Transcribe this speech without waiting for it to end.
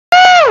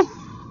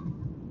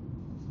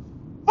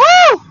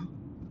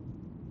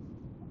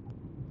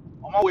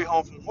on my way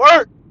home from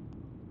work.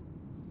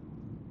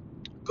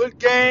 Good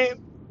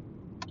game.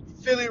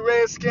 Philly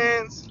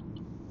Redskins.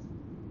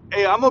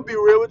 Hey, I'm gonna be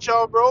real with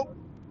y'all, bro.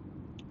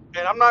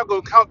 And I'm not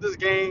gonna count this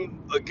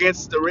game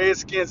against the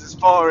Redskins as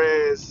far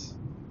as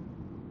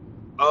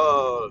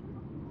uh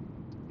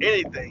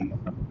anything.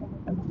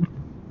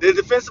 The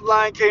defensive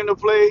line came to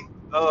play.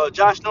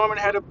 Josh Norman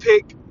had a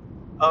pick,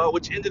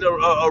 which ended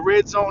a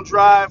red zone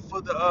drive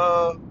for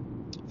the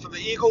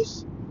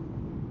Eagles.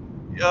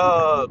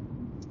 Uh,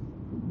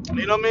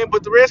 you know what I mean?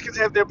 But the Redskins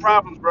have their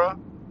problems, bro.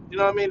 You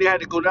know what I mean? They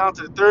had to go down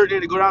to the third. They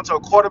had to go down to a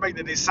quarterback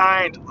that they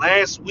signed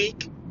last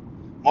week,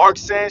 Mark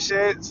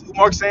Sanchez,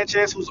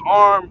 whose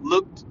arm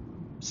looked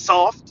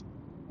soft.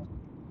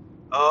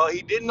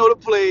 He didn't know the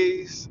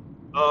plays.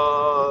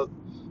 Uh,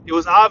 it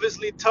was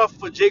obviously tough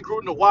for Jay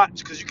Gruden to watch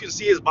because you can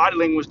see his body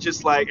language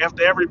just like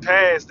after every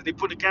pass that they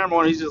put the camera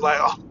on, he's just like,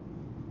 oh,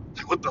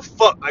 like, what the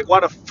fuck? Like,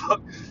 why the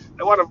fuck?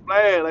 Like, why the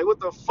man? Like, what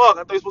the fuck? I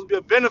thought he was supposed to be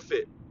a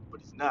benefit,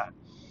 but he's not.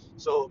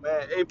 So,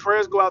 man, hey,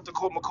 prayers go out to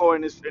Colt McCoy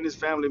and his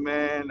family,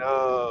 man.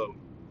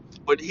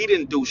 But he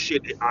didn't do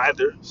shit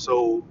either,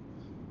 so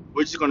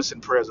we're just gonna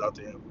send prayers out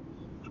to him.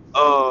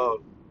 Uh,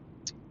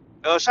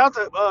 Shout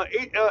out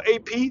to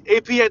AP.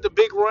 AP had the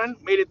big run,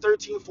 made it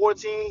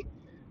 13-14.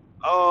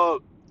 Uh,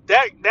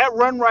 that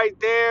run right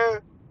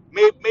there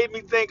made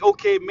me think,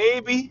 okay,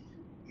 maybe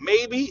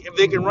if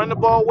they can run the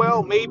ball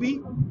well,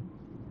 maybe.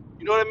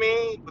 You know what I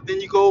mean? But then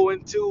you go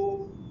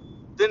into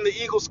then the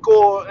Eagles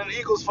score and the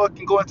Eagles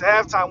fucking go into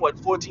halftime, what,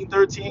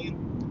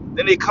 14-13.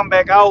 Then they come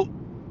back out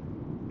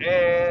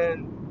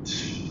and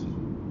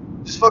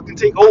just fucking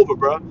take over,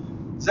 bro.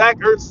 Zach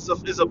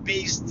Ertz is a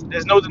beast.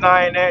 There's no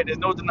denying that. There's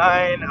no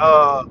denying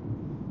how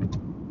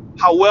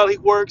well he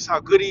works,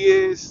 how good he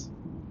is.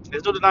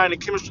 There's no denying the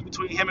chemistry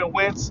between him and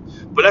Wentz.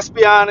 But let's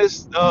be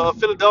honest,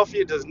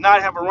 Philadelphia does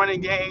not have a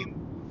running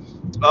game.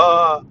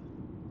 Uh,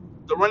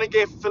 the running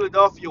game for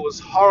Philadelphia was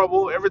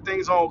horrible.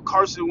 Everything's on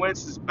Carson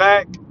Wentz's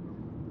back,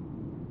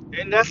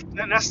 and that's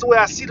the way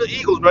I see the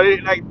Eagles, bro.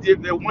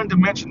 They're one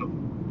dimensional.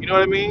 You know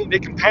what I mean? They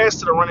can pass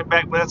to the running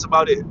back, but that's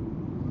about it.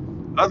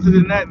 Other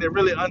than that, they're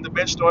really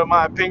undimensional in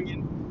my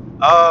opinion.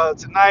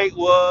 Tonight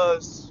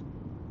was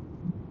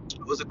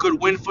a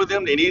good win for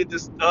them. They needed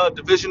this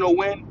divisional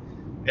win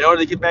in order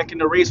to get back in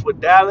the race with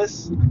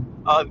Dallas.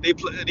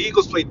 The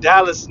Eagles play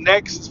Dallas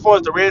next. As far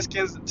as the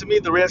Redskins, to me,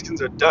 the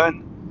Redskins are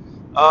done.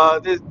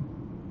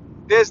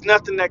 There's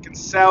nothing that can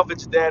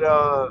salvage that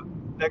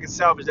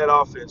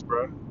offense,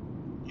 bro.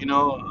 You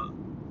know,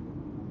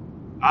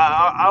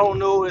 I don't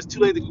know. It's too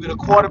late to get a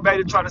quarterback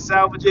to try to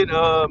salvage it.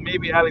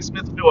 Maybe Alex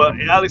Smith. Well,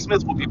 Alex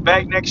Smith will be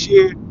back next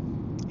year.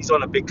 He's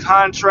on a big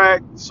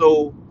contract,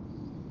 so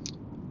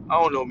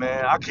I don't know,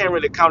 man. I can't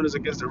really count this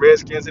against the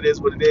Redskins. It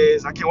is what it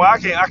is. I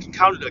can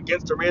count it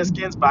against the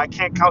Redskins, but I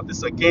can't count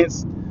this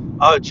against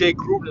Jay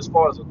Gruden as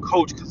far as a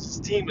coach because his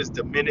team is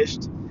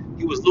diminished.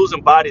 He was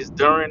losing bodies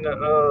during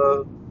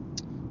the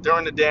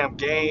damn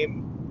game.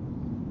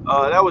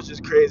 That was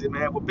just crazy,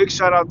 man. But big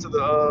shout out to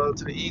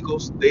the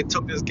Eagles. They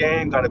took this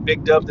game, got a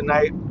big dub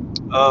tonight.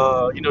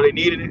 They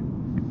needed it.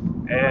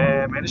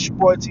 And man, it's your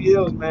boy T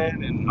Hills,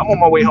 man, and I'm on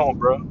my way home,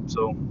 bro.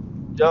 So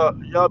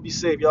y'all be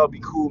safe, y'all be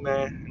cool,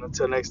 man. And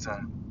until next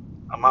time,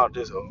 I'm out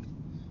this hole.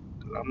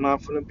 Cause I'm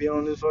not gonna be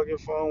on this fucking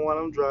phone while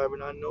I'm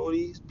driving. I know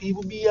these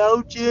people be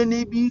out here and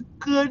they be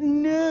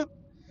cutting up.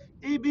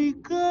 They be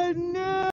cutting up.